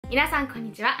皆さんこん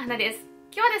にちは、花です。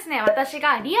今日はですね、私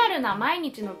がリアルな毎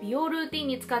日の美容ルーティン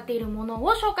に使っているもの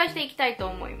を紹介していきたいと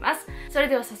思います。それ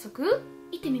では早速、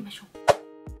行ってみましょう。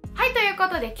はい、というこ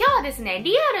とで今日はですね、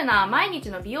リアルな毎日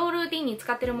の美容ルーティンに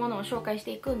使っているものを紹介して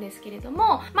いくんですけれど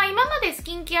も、今までス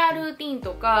キンケアルーティン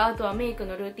とか、あとはメイク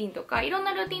のルーティンとか、いろん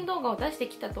なルーティン動画を出して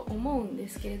きたと思うんで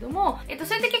すけれども、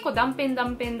それって結構断片だ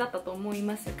ったと思い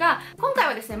ますが、今回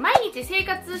はですね、毎日生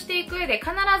活していく上で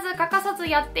必ず欠かさず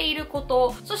やっているこ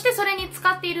と、そしてそれに使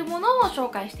っているものを紹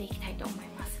介していきたいと思い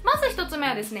ます。まず一つ目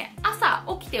はですね、朝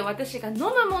起きて私が飲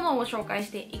むものを紹介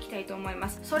していきたいと思いま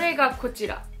す。それがこち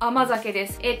ら、甘酒で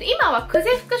す。今は久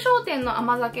世福商店の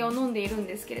甘酒を飲んでいるん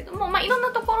ですけれども、いろんな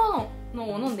ところの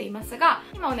を飲んでいますが、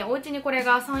今はね、お家にこれ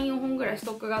が3、4本ぐらいス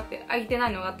トックがあって空いてな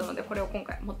いのがあったので、これを今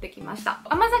回持ってきました。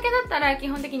甘酒だったら基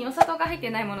本的にお砂糖が入って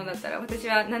ないものだったら私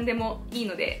は何でもいい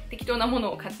ので適当なも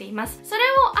のを買っています。それ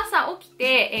を朝起き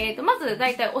て、まずだ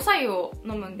いたいお白湯を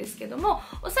飲むんですけども、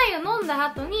お白湯飲んだ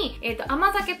後に、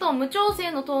甘酒と無調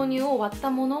整の豆乳を割った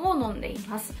ものを飲んでい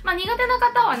ます。苦手な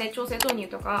方はね、調整豆乳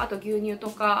とか、あと牛乳と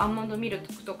か、アーモンドミル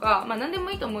クとか、何で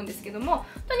もいいと思うんですけども、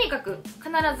とにかく必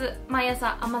ず毎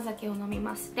朝甘酒を飲み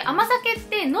ます。で、甘酒っ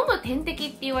て飲む点滴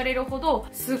って言われるほど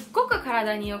すっごく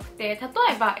体に良くて、例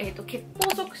えば、血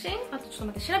行促進、あとちょっと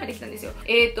待って調べてきたんですよ。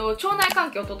腸内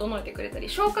環境を整えてくれたり、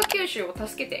消化吸収を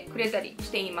助けてくれたりし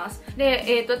ています。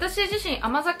で、私自身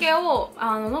甘酒を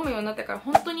飲むようになってから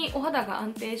本当にお肌が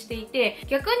安定していて、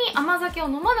逆に甘酒を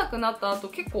飲まなくなった後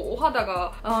結構お肌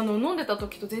が飲んでた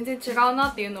時と全然違うな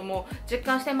っていうのも実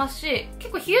感してますし、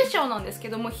結構冷え性なんですけ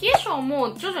ども、冷え性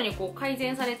も徐々にこう改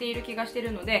善されている気がして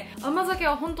るので、甘酒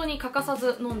は本当に欠かさ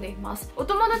ず飲んでいます。お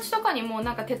友達とかにも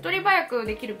なんか手っ取り早く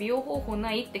できる美容方法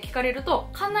ないって聞かれると、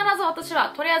必ず私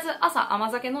はとりあえず朝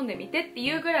甘酒飲んでみてって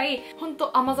いうぐらい本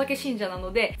当甘酒信者な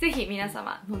ので、ぜひ皆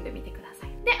様飲んでみてくださ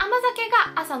い。で、甘酒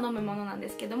が朝飲むものなんで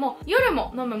すけども、夜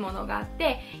も飲むものがあっ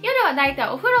て、夜はだいたい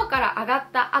お風呂から上がっ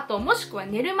た後、もしくは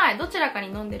寝る前、どちらかに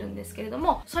飲んでるんですけれど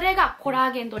も、それがコラ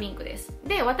ーゲンドリンクです。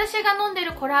で、私が飲んで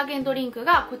るコラーゲンドリンク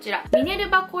がこちら、ミネル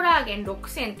バコラーゲン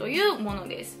6000というもの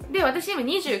です。で、私今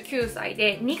29歳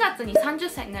で、2月に30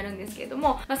歳になるんですけれど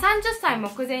も、30歳目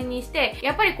前にして、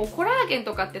やっぱりこうコラーゲン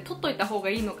とかって取っといた方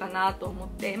がいいのかなと思っ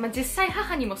て、実際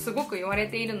母にもすごく言われ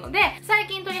ているので、最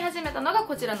近取り始めたのが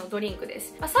こちらのドリンクで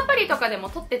す。サプリとかでも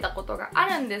取ってたことがあ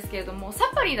るんですけれども、サ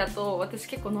プリだと私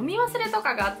結構飲み忘れと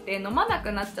かがあって飲まな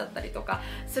くなっちゃったりとか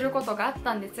することがあっ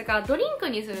たんですが、ドリンク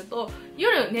にすると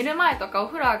夜寝る前とかお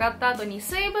風呂上がった後に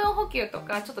水分補給と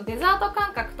かちょっとデザート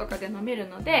感覚とかで飲める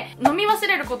ので、飲み忘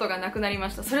れることがなくなりま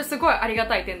した。それすごいありが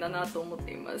たい点だなと思っ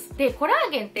ています。で、コラ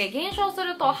ーゲンって減少す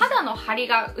ると肌の張り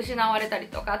が失われたり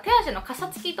とか、手足のかさ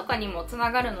つきとかにもつ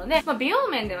ながるので、美容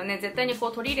面ではね、絶対にこ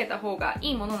う取り入れた方が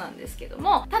いいものなんですけど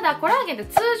も、ただコラーゲンって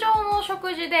通常の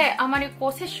食事であまりこ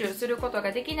う摂取すること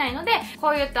ができないので、こ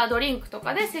ういったドリンクと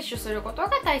かで摂取することが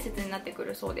大切になってく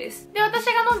るそうです。で、私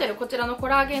が飲んでるこちらのコ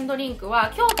ラーゲンドリンク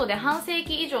は、京都で半世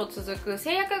紀以上続く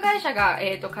製薬会社が、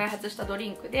開発したドリ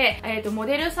ンクで、モ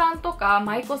デルさんとか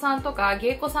舞妓さんとか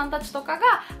芸妓さんたちとか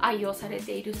が愛用され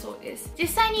ているそうです。実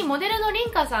際にモデルのリ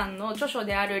ンカさんの著書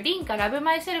であるリンカラブ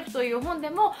マイセルフという本で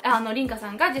も、リンカ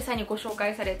さんが実際にご紹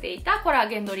介されていたコラー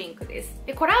ゲンドリンクです。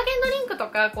で、コラーゲンドリンクと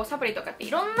かこうサプリとかってい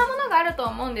ろんなものがあると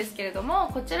思うんですけれども、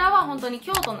こちらは本当に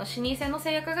京都の老舗の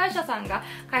製薬会社さんが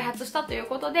開発したという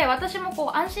ことで、私も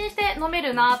こう安心して飲め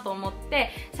るなと思っ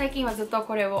て、最近はずっと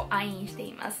これを愛飲して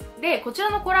います。で、こちら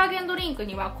のコラーゲンドリンク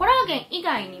にはコラーゲン以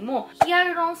外にもヒア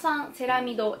ルロン酸、セラ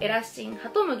ミド、エラスチン、ハ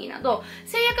トムギなど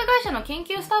製薬会社の研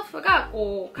究スタッフが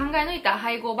こう考え抜いた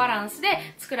配合バランスで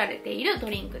作られているド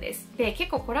リンクです。で、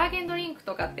結構コラーゲンドリンク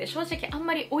とかって正直あん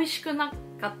まり美味しくな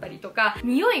かったりとか、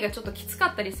匂いがちょっときつか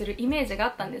ったりするイメージがあ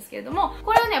ったんですけれども、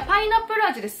これはね、パイナップル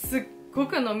味ですっご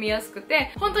く飲みやすく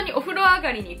て、本当にお風呂上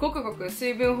がりにごくごく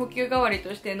水分補給代わり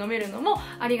として飲めるのも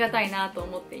ありがたいなと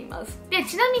思っています。で、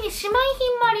ちなみに姉妹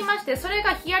品もありまして、それ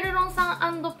がヒアルロン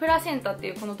酸&プラセンタって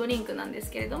いうこのドリンクなんです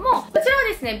けれども、こちらは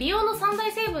ですね、美容の三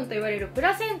大成分と言われるプ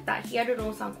ラセンタ、ヒアルロ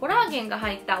ン酸、コラーゲンが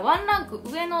入ったワンランク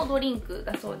上のドリンク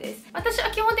だそうです。私は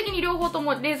基本的に両方と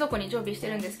も冷蔵庫に常備して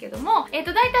るんですけども、大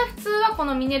体普通はこ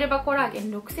のミネルバコラーゲ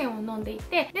ン6000を飲んでい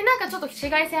て、で、なんかちょっと紫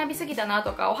外線浴びすぎたな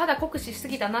とか、お肌濃くしす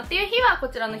ぎたなっていう日はこ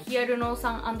ちらのヒアルロン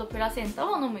酸&プラセンタ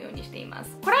を飲むようにしていま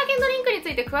す。コラーゲンドリンクにつ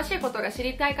いて詳しいことが知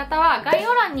りたい方は概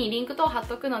要欄にリンク等貼っ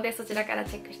とくので、そちらから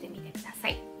チェックしてみてくださ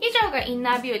い。以上がイン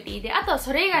ナービューティーで、あとは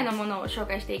それ以外のものを紹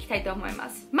介していきたいと思いま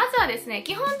す。まずはですね、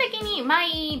基本的に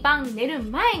毎晩寝る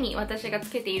前に私がつ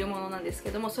けているものなんです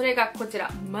けども、それがこちら、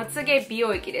まつげ美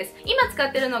容液です。今使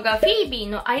ってるのがPHOEBE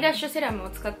のアイラッシュセラムを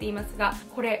使っていますが、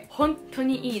これ本当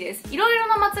にいいです。いろいろ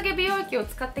なまつげ美容液を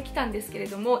使ってきたんですけれ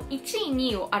ども、1位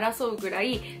2位を争うぐら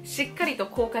いしっかりと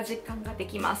効果実感がで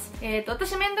きます。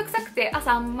私めんどくさくて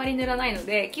朝あんまり塗らないの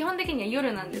で、基本的には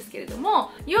夜なんですけれど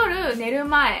も、夜寝る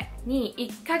前に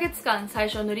1ヶ月間最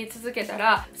初塗り続けた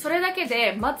ら、それだけ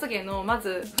でまつげのま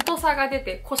ず太さが出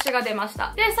てコシが出まし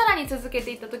た。で、さらに続け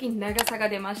ていった時に長さが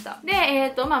出ました。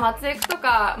で、まつエクと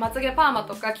かまつげパーマ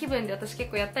とか気分で私結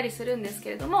構やったりするんです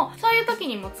けれども、そういう時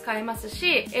にも使えます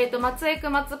し、まつエク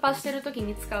まつパしてる時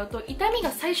に使うと痛みが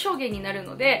最小限になる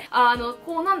ので、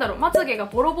まつげが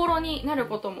ボロボロになる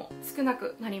ことも少な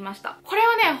くなりました。これ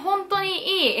はね、本当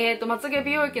にいい、まつげ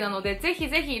美容液なので、ぜひ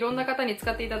ぜひいろんな方に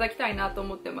使っていただきたいなと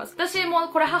思ってます。私も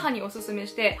これ母におすすめ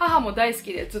して、母も大好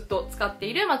きでずっと使って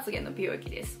いるまつげの美容液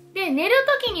です。で、寝る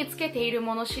時につけている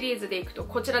ものシリーズでいくと、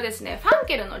こちらですね、ファン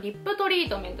ケルのリップトリー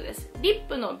トメントです。リッ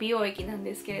プの美容液なん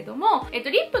ですけれども、リ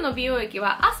ップの美容液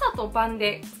は朝と晩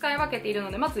で使い分けている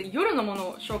ので、まず夜のもの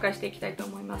を紹介していきたいと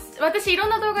思います。私いろん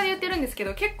な動画で言ってるんですけ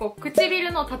ど、結構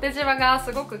唇の縦じわが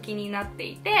すごく気になって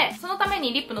いて、そのため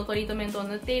にリップのトリートメントを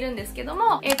塗っているんですけど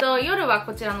も、夜は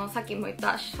こちらのさっきも言っ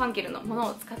たファンケルのもの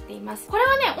を使っています。これ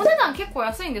はね、お値段結構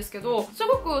安いんですけど、す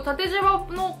ごく縦じわ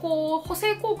の補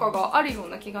正効果があるよう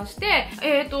な気がして、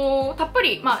たっぷ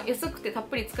り、安くてたっ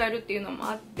ぷり使えるっていうのも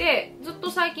あって、ずっ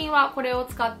と最近はこれを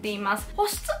使っています。保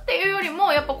湿っていうより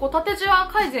も、やっぱ縦じわ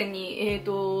改善に、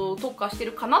特化して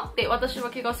るかなって私は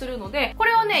気がするので、こ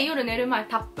れをね、夜寝る前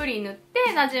たっぷり塗って、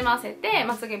馴染ませて、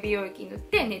まつげ美容液塗っ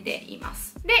て寝ていま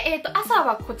す。で、朝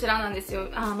はこちらなんですよ。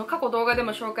過去動画で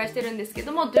も紹介してるんですけ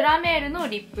ども、ドゥラメールの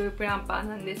リッププランパー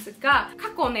なんですが、過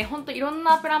去ね、ほんといろん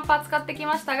なプランパー使ってき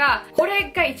ましたが、こ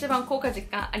れが一番効果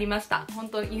実感ありました。ほん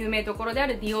と有名どころであ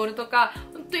るディオールとか、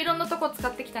ほんといろんなとこ使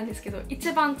ってきたんですけど、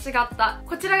一番違った。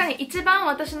こちらがね、一番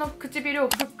私の唇を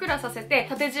ふっくらさせて、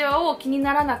縦じわを気に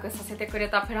ならなくさせてくれ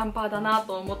たプランパーだな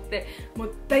と思って、も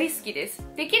う大好きです。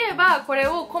できればこれ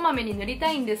をこまめに塗り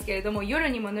たいんですけれども、夜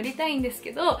にも塗りたいんです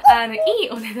けど、いい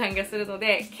お値段がするの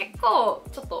で、結構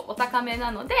ちょっとお高め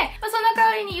なので、その代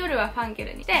わりに夜はファンケ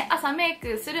ルにして、朝メイ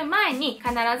クする前に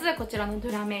必ずこちらのド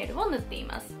ゥラメールを塗ってい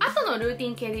ます。あとのルーテ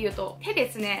ィン系で言うと、手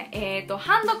ですね、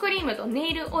ハンドクリームとネ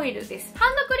イルオイルです。ハ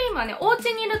ンドクリームはね、お家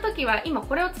にいるときは今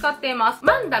これを使っています。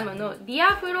マンダムのディ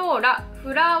アフローラ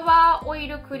フラワーオイ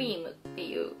ルクリームって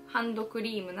いうハンドク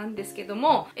リームなんですけど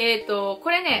も、こ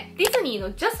れね、ディズニー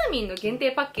のジャスミンの限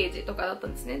定パッケージとかだった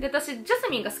んですね。で、私、ジャス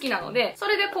ミンが好きなので、そ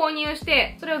れで購入し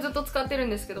て、それをずっと使ってるん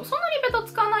ですけど、そんなにベタ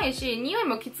つかないし、匂い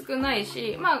もきつくない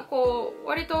し、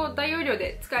割と大容量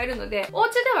で使えるので、お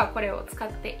家ではこれを使っ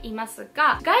ています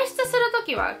が、外出すると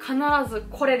きは必ず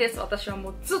これです。私は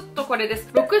もうずっとこれです。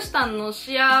ロクシタンの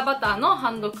シアーバターのハ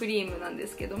ンドクリームなんで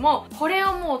すけども、これ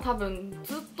をもう多分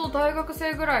ずっと大学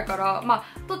生ぐらいから、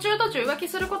途中浮気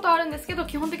することはあるんですけど、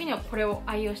基本的にはこれを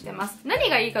愛用してます。何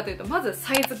がいいかというと、まず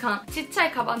サイズ感。ちっちゃ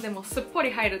いカバンでもすっぽ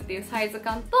り入るっていうサイズ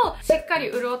感と、しっか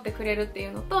り潤ってくれるってい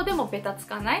うのと、でもベタつ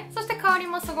かない。そして香り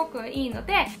もすごくいいの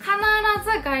で、必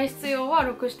ず外出用は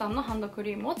ロクシタンのハンドク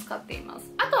リームを使っていま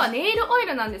す。あとはネイルオイ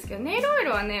ルなんですけど、ネイルオイ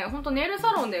ルはね、ほんとネイル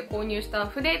サロンで購入した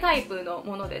筆タイプの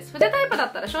ものです。筆タイプだ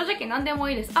ったら正直何でも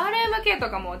いいです。RMK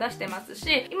とかも出してます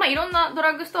し、今いろんなド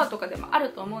ラッグストアとかでもある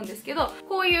と思うんですけど、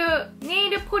こういうネイ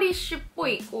ルポリッシュっぽ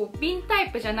い、瓶タイ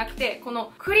プじゃなくて、こ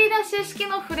の繰り出し式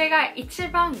の筆が一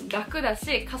番楽だ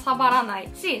し、かさばらない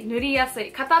し、塗りやす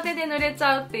い。片手で塗れち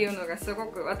ゃうっていうのがすご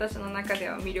く私の中で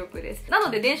は魅力です。なの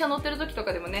で電車乗ってる時と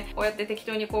かでもね、こうやって適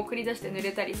当に繰り出して塗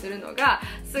れたりするのが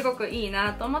すごくいい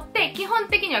なと思って、基本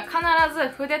的には必ず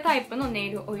筆タイプのネ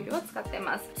イルオイルを使って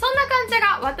ます。そんな感じ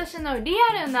が私のリ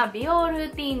アルな美容ル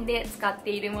ーティンで使っ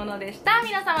ているものでした。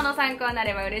皆様の参考にな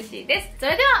れば嬉しいです。そ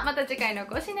れではまた次回の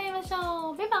更新になりまし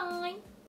ょう。バイバーイ。